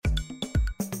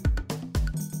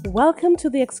Welcome to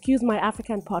the Excuse My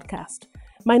African podcast.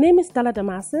 My name is Stella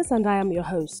Damasis and I am your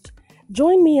host.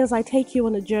 Join me as I take you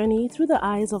on a journey through the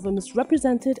eyes of a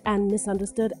misrepresented and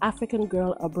misunderstood African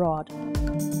girl abroad.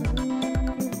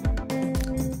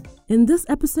 In this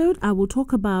episode, I will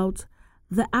talk about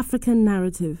the African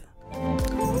narrative.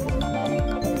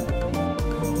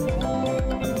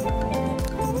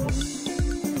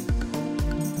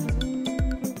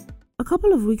 A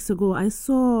couple of weeks ago, I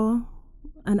saw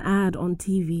an ad on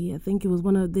TV. I think it was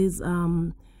one of these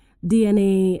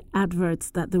DNA adverts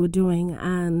that they were doing,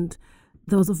 and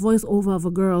there was a voiceover of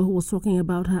a girl who was talking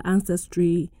about her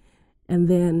ancestry, and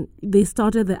then they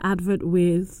started the advert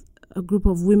with a group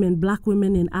of women, black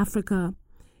women in Africa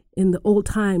in the old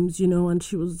times, and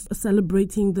she was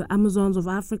celebrating the Amazons of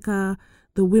Africa,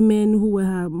 the women who were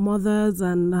her mothers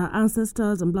and her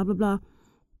ancestors and blah, blah, blah.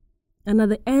 And at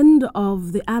the end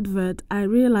of the advert, I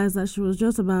realized that she was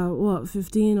just about,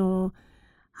 15 or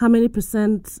how many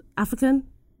percent African?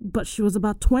 But she was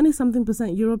about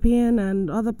 20-something% European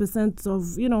and other percent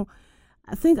of,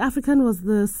 I think African was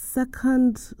the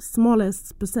second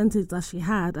smallest percentage that she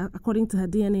had, according to her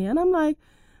DNA. And I'm like,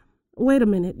 wait a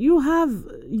minute, you have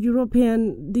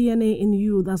European DNA in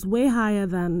you that's way higher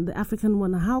than the African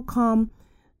one. How come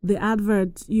the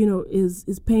advert,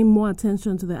 is paying more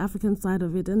attention to the African side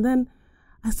of it? And then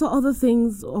I saw other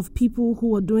things of people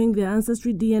who are doing their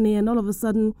ancestry DNA, and all of a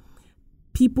sudden,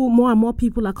 more and more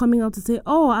people are coming out to say,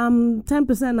 oh, I'm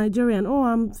 10% Nigerian, oh,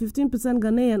 I'm 15%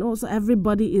 Ghanaian. Also,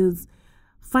 everybody is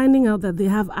finding out that they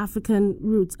have African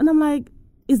roots. And I'm like,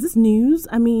 is this news?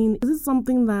 I mean, is this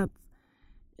something that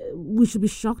we should be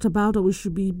shocked about or we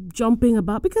should be jumping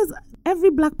about? Because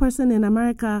every black person in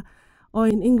America or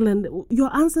in England,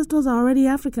 your ancestors are already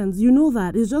Africans. You know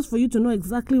that. It's just for you to know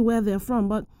exactly where they're from.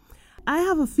 But I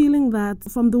have a feeling that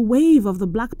from the wave of the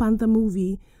Black Panther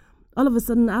movie, all of a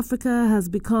sudden Africa has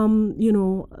become,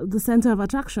 the center of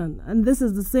attraction. And this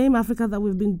is the same Africa that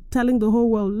we've been telling the whole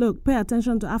world, look, pay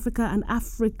attention to Africa and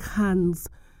Africans.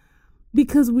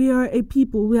 Because we are a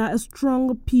people, we are a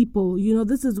strong people.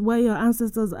 This is where your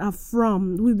ancestors are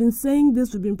from. We've been saying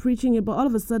this, we've been preaching it, but all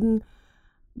of a sudden,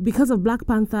 because of Black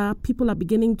Panther, people are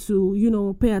beginning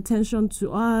to, pay attention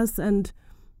to us, and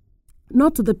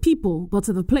not to the people, but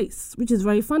to the place, which is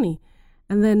very funny.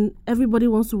 And then everybody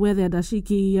wants to wear their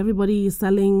dashiki. Everybody is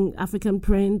selling African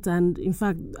print. And in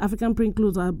fact, African print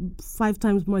clothes are 5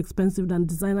 times more expensive than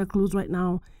designer clothes right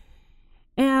now.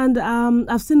 And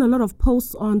I've seen a lot of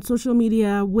posts on social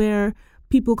media where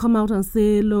people come out and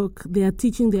say, look, they are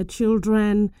teaching their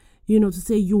children, to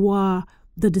say you are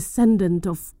the descendant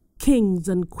of kings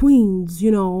and queens,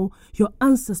 your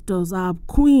ancestors are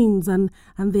queens and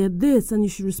they're this, and you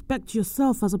should respect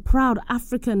yourself as a proud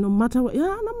African no matter what.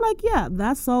 Yeah, and I'm like, yeah,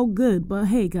 that's all good. But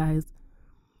hey, guys,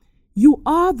 you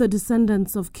are the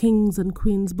descendants of kings and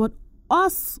queens, but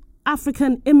us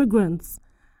African immigrants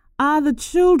are the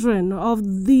children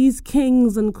of these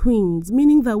kings and queens,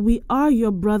 meaning that we are your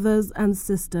brothers and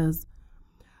sisters.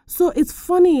 So it's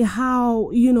funny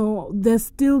how, there's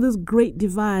still this great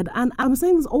divide. And I'm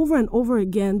saying this over and over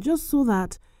again, just so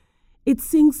that it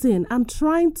sinks in. I'm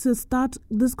trying to start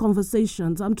these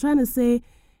conversations. I'm trying to say,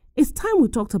 it's time we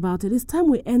talked about it. It's time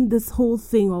we end this whole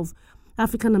thing of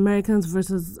African Americans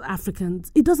versus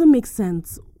Africans. It doesn't make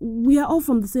sense. We are all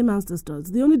from the same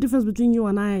ancestors. The only difference between you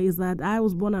and I is that I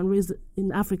was born and raised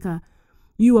in Africa.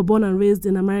 You were born and raised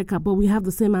in America, but we have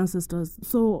the same ancestors.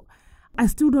 So I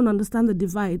still don't understand the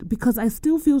divide, because I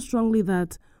still feel strongly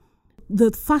that the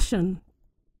fashion,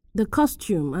 the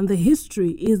costume, and the history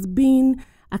is being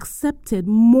accepted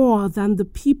more than the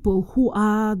people who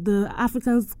are the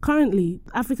Africans currently.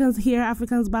 Africans here,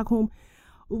 Africans back home.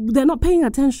 They're not paying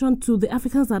attention to the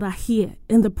Africans that are here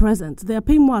in the present. They're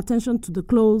paying more attention to the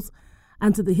clothes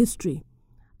and to the history.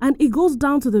 And it goes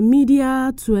down to the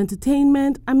media, to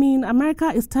entertainment. I mean,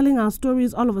 America is telling our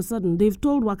stories all of a sudden. They've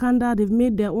told Wakanda, they've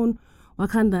made their own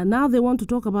Wakanda. Now they want to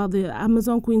talk about the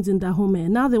Amazon queens in Dahomey.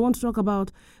 Now they want to talk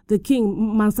about the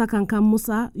king, Mansa Kanka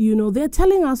Musa. They're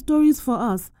telling our stories for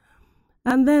us.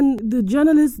 And then the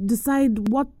journalists decide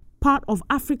what part of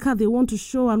Africa they want to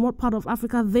show and what part of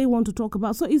Africa they want to talk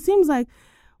about. So it seems like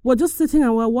we're just sitting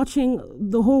and we're watching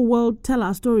the whole world tell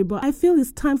our story. But I feel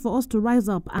it's time for us to rise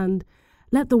up and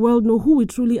let the world know who we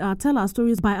truly are, tell our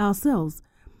stories by ourselves.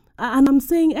 And I'm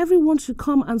saying everyone should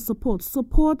come and support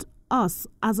us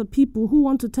as a people who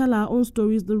want to tell our own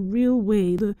stories the real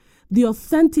way, the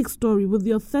authentic story with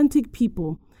the authentic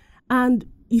people. And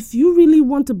if you really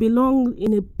want to belong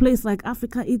in a place like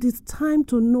Africa, it is time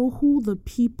to know who the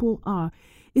people are.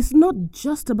 It's not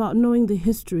just about knowing the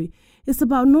history. It's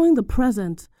about knowing the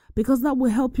present, because that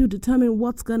will help you determine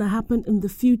what's going to happen in the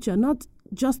future, not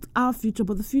just our future,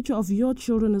 but the future of your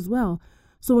children as well.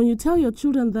 So when you tell your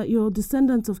children that you're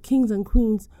descendants of kings and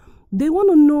queens, they want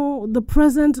to know the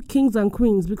present kings and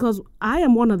queens, because I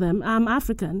am one of them. I'm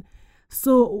African.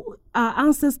 So our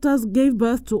ancestors gave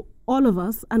birth to all of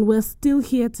us, and we're still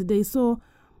here today. So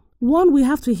 1, we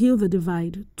have to heal the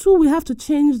divide. 2, we have to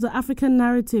change the African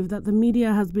narrative that the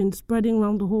media has been spreading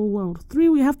around the whole world. 3,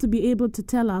 we have to be able to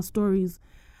tell our stories.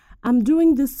 I'm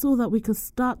doing this so that we can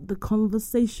start the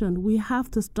conversation. We have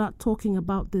to start talking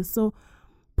about this. So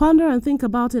ponder and think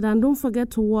about it, and don't forget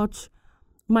to watch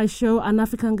my show, An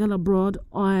African Girl Abroad,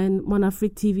 on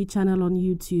Monafrique TV channel on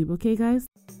YouTube. Okay, guys?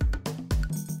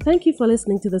 Thank you for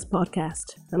listening to this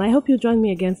podcast, and I hope you'll join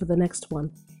me again for the next one.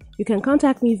 You can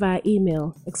contact me via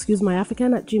email,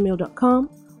 excusemyafrican@gmail.com,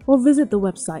 or visit the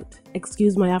website,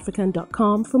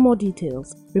 excusemyafrican.com, for more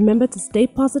details. Remember to stay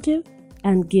positive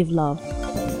and give love.